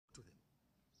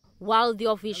While the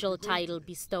official title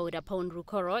bestowed upon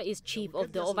Rukoro is Chief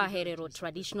of the Ovaherero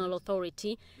Traditional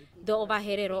Authority, the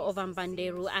Ovaherero of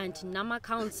Mbanderu and Nama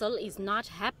Council is not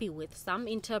happy with some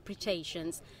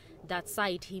interpretations that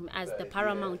cite him as the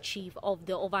paramount chief of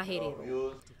the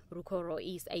Ovaherero. Rukoro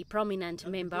is a prominent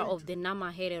member of the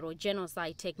Namaherero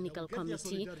Genocide Technical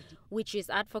Committee, which is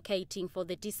advocating for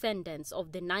the descendants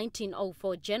of the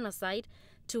 1904 genocide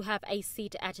to have a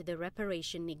seat at the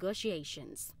reparation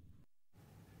negotiations.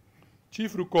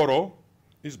 Chief Rukoro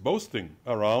is boasting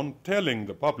around telling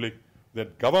the public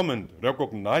that government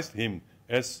recognized him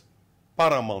as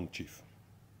paramount chief,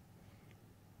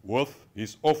 with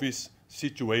his office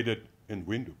situated in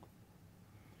Windhoek.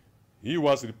 He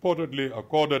was reportedly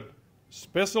accorded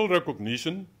special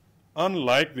recognition,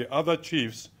 unlike the other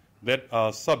chiefs that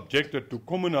are subjected to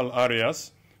communal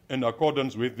areas in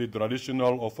accordance with the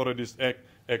Traditional Authorities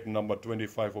Act number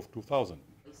 25 of 2000.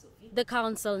 The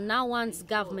council now wants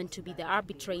government to be the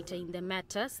arbitrator in the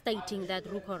matter, stating that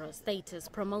Rukoro's status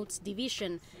promotes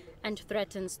division and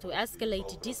threatens to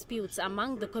escalate disputes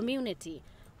among the community,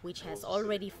 which has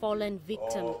already fallen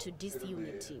victim to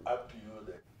disunity.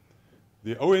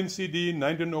 The ONCD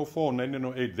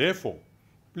 1904-1908 therefore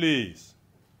pleads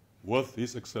with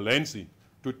His Excellency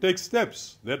to take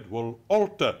steps that will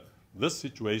alter this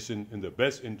situation in the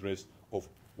best interest of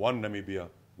one Namibia,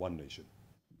 one nation.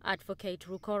 Advocate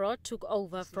Rukoro took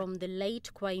over from the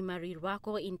late Kwaima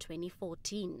Rirwako in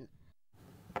 2014.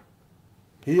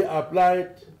 He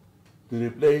applied to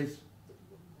replace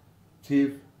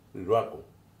Chief Rirwako.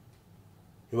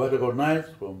 He was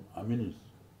recognized from Aminus,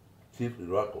 Chief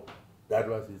Rirwako. That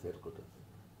was his headquarters.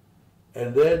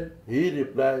 And then he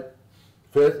replied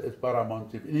first as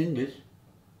paramount chief in English,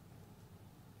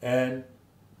 and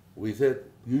we said,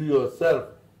 you yourself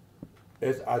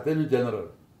as Attorney General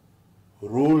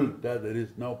ruled that there is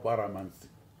no paramount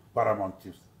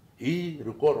chiefs. He,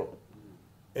 Rukoro,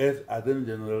 as Attorney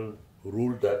General,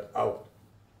 ruled that out.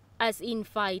 As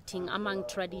infighting among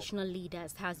traditional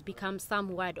leaders has become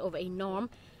somewhat of a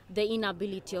norm, the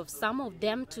inability of some of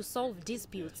them to solve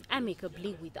disputes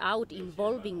amicably without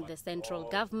involving the central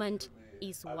government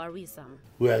is worrisome.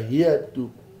 We are here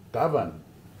to govern,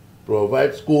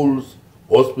 provide schools,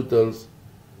 hospitals,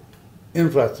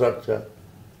 infrastructure,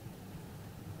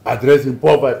 addressing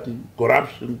poverty,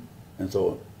 corruption, and so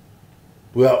on.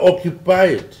 We are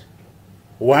occupied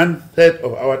 1/3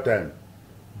 of our time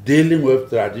dealing with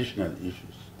traditional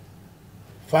issues.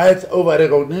 Fights over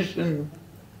recognition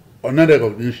or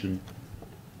non-recognition,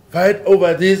 fight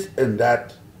over this and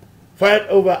that, fight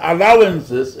over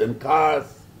allowances and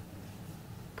cars.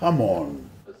 Come on.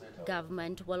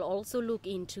 Government will also look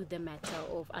into the matter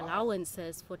of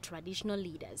allowances for traditional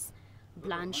leaders.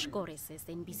 Blanche Koreses,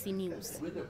 NBC News.